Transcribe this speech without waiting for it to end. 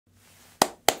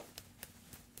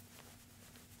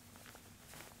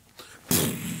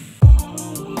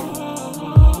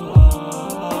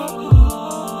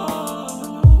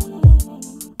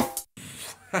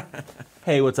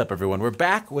Hey, what's up everyone? We're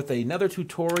back with another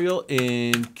tutorial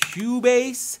in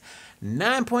Cubase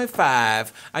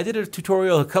 9.5. I did a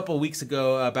tutorial a couple weeks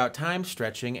ago about time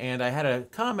stretching, and I had a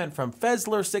comment from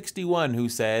Fezler61 who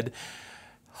said,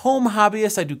 "Home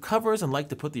hobbyist, I do covers and like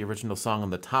to put the original song on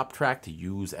the top track to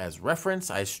use as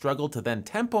reference. I struggle to then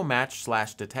tempo match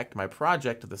 / detect my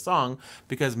project to the song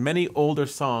because many older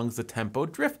songs the tempo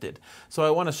drifted. So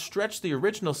I want to stretch the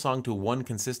original song to one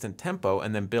consistent tempo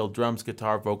and then build drums,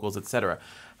 guitar, vocals, etc.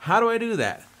 How do I do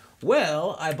that?"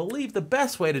 Well, I believe the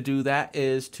best way to do that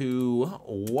is to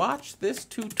watch this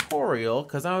tutorial,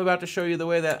 because I'm about to show you the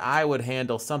way that I would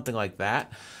handle something like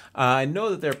that. I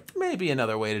know that there may be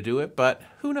another way to do it, but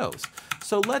who knows?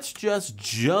 So let's just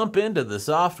jump into the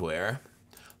software.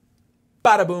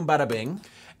 Bada boom, bada bing.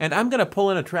 And I'm going to pull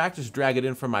in a track, just drag it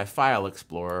in from my file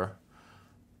explorer.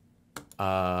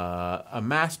 A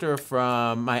master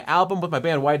from my album with my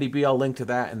band YDB. I'll link to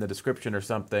that in the description or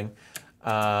something.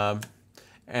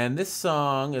 And this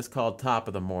song is called Top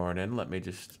of the Morning. Let me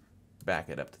just back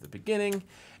it up to the beginning.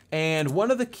 And one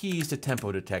of the keys to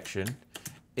tempo detection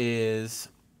is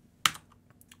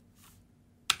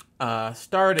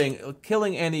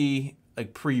killing any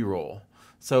like pre-roll.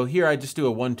 So here I just do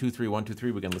a 1, 2, 3, 1, 2,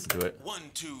 3. We can listen to it. 1,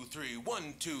 2, 3,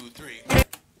 1, 2, 3.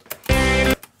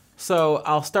 So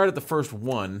I'll start at the first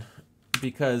one,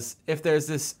 because if there's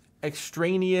this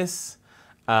extraneous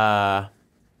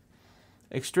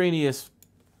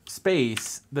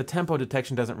space, the tempo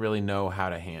detection doesn't really know how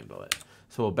to handle it.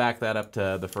 So we'll back that up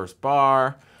to the first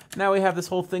bar. Now we have this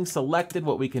whole thing selected.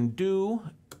 What we can do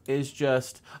is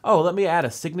just, let me add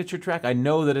a signature track. I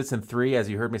know that it's in 3, as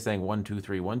you heard me saying 1, 2,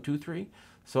 3, 1, 2, 3.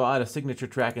 So I'll add a signature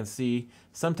track and see.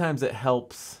 Sometimes it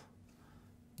helps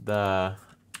the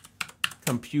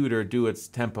computer do its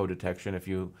tempo detection if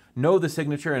you know the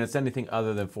signature and it's anything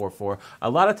other than 4/4. A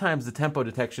lot of times the tempo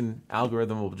detection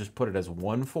algorithm will just put it as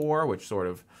 1/4, which sort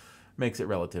of makes it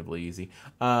relatively easy.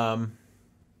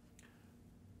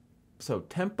 So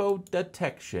tempo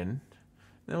detection,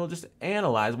 then we'll just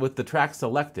analyze with the track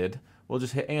selected. We'll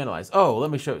just hit analyze. Oh, let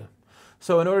me show you.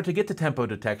 So in order to get to tempo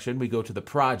detection, we go to the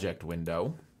project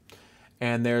window,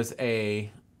 and there's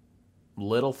a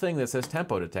little thing that says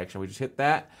tempo detection. We just hit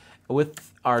that.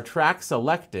 With our track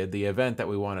selected, the event that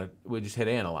we want to, we just hit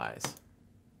analyze.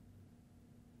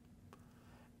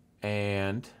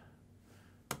 And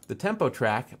the tempo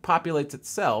track populates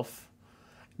itself.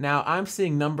 Now I'm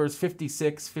seeing numbers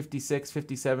 56, 56,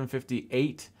 57,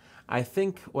 58. I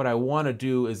think what I want to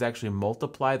do is actually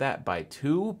multiply that by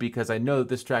 2, because I know that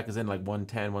this track is in like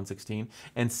 110, 116.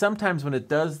 And sometimes when it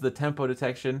does the tempo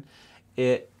detection,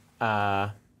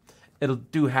 it'll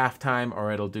do half time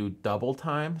or it'll do double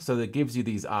time. So that gives you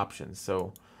these options.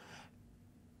 So,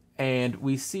 and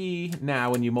we see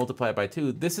now when you multiply it by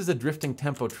 2, this is a drifting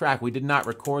tempo track. We did not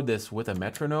record this with a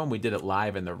metronome. We did it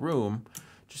live in the room,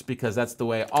 just because that's the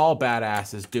way all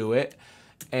badasses do it.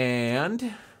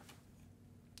 And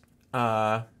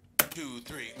 2,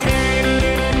 3.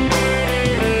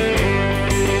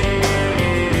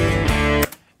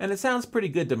 And it sounds pretty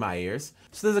good to my ears.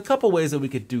 So there's a couple ways that we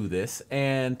could do this,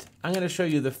 and I'm going to show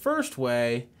you the first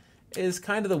way is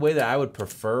kind of the way that I would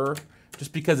prefer,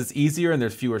 just because it's easier and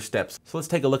there's fewer steps. So let's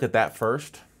take a look at that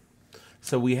first.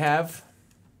 So we have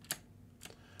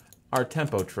our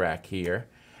tempo track here,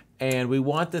 and we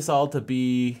want this all to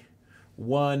be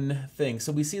one thing.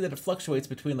 So we see that it fluctuates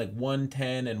between like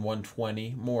 110 and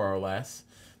 120, more or less.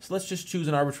 So let's just choose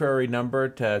an arbitrary number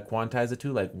to quantize it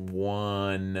to, like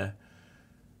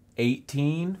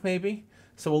 118 maybe.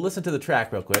 So we'll listen to the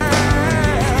track real quick. Top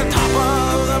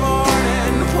of the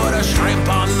morning, put a shrimp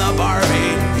on the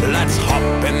Barbie. Let's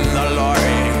hop in the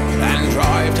lorry and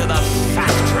drive to the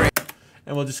factory.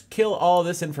 And we'll just kill all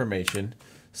this information.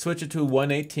 Switch it to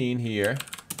 118 here.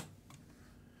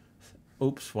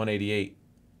 Oops, 188.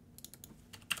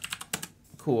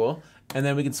 Cool. And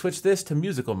then we can switch this to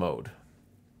musical mode.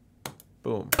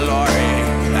 Boom. Lorry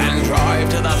and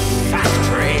drive to the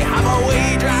factory. Have a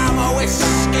wee dram of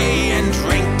whiskey and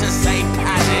drink to St.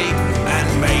 Paddy.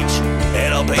 And mate,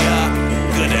 it'll be a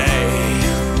good day.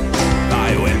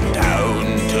 I went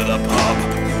down to the pub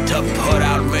to put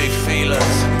out my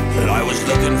feelers. I was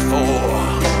looking for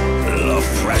the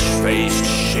fresh-faced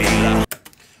Sheila.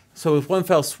 So with one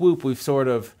fell swoop, we've sort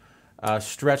of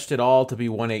stretched it all to be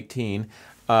 118.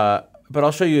 But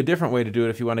I'll show you a different way to do it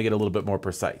if you want to get a little bit more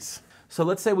precise. So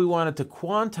let's say we wanted to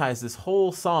quantize this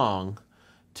whole song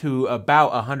to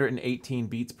about 118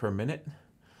 beats per minute.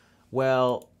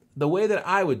 Well, the way that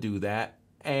I would do that,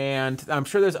 and I'm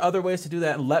sure there's other ways to do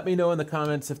that, and let me know in the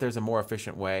comments if there's a more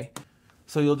efficient way.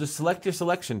 So you'll just select your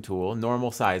selection tool,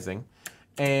 normal sizing,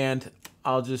 and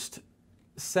I'll just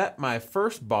set my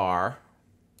first bar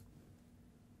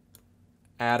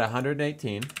at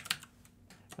 118,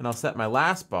 and I'll set my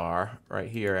last bar right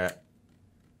here at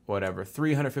whatever,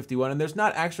 351. And there's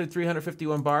not actually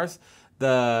 351 bars.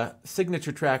 The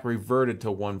signature track reverted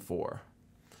to 1/4.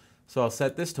 So I'll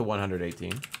set this to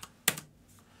 118.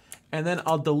 And then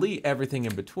I'll delete everything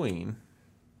in between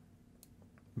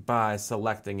by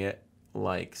selecting it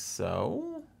like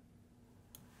so.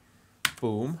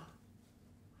 Boom.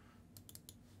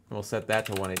 And we'll set that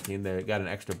to 118. There, got an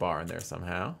extra bar in there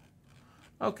somehow.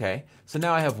 Okay, so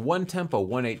now I have one tempo,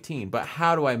 118, but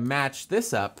how do I match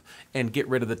this up and get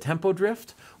rid of the tempo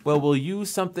drift? Well, we'll use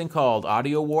something called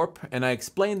audio warp, and I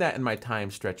explained that in my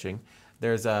time stretching.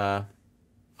 There's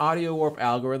audio warp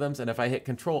algorithms, and if I hit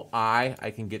Control-I, I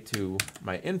can get to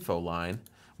my info line.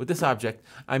 With this object,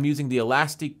 I'm using the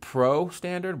Elastic Pro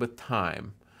standard with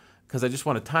time, because I just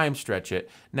want to time stretch it.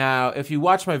 Now, if you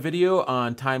watch my video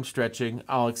on time stretching,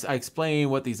 I explain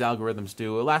what these algorithms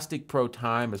do. Elastic Pro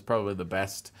Time is probably the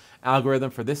best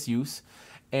algorithm for this use.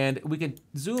 And we can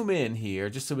zoom in here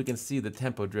just so we can see the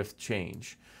tempo drift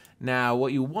change. Now,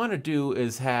 what you want to do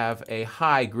is have a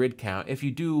high grid count. If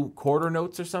you do quarter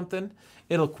notes or something,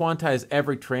 it'll quantize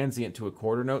every transient to a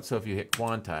quarter note. So if you hit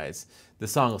quantize, the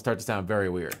song will start to sound very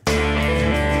weird.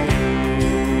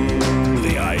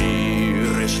 The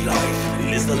Irish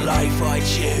life is the life I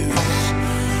choose.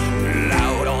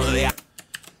 Loud on the...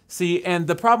 See, and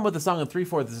the problem with the song in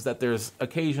 3/4 is that there's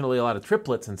occasionally a lot of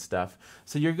triplets and stuff.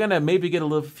 So you're gonna maybe get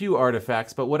a few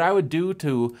artifacts, but what I would do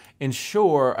to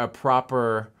ensure a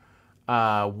proper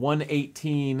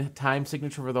 118 time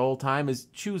signature for the whole time is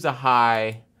choose a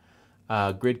high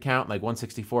grid count, like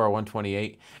 164 or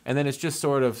 128, and then it's just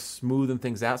sort of smoothing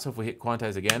things out. So if we hit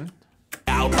quantize again.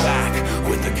 Out back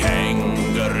with the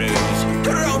kangaroos,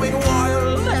 roaming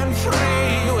wild and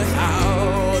free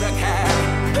without a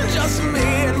care. Just me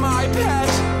and my pet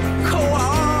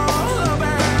koala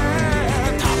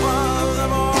bear. Top of the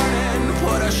morning,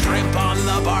 put a shrimp on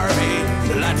the Barbie.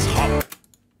 Let's hop.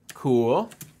 Cool.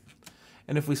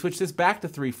 And if we switch this back to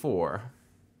 3/4,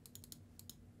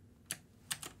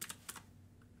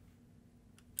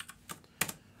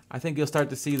 I think you'll start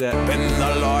to see that. In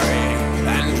the lorry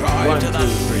and drive 1, to 2, the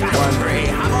 3, factory. 1,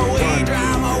 2, Have a wee 1,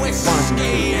 dram of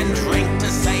whiskey and drink to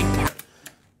say.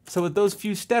 So with those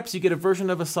few steps, you get a version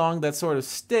of a song that sort of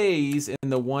stays in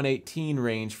the 118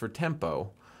 range for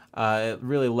tempo. It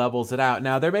really levels it out.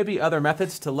 Now, there may be other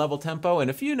methods to level tempo, and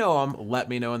if you know them, let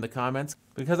me know in the comments,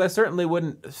 because I certainly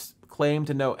wouldn't claim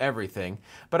to know everything.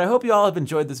 But I hope you all have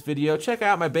enjoyed this video. Check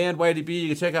out my band YDB. You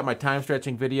can check out my time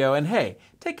stretching video. And hey,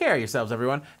 take care of yourselves,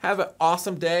 everyone. Have an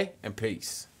awesome day, and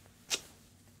peace.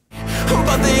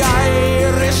 But the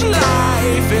Irish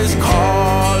life is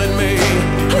calling me.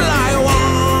 I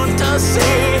want to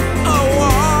see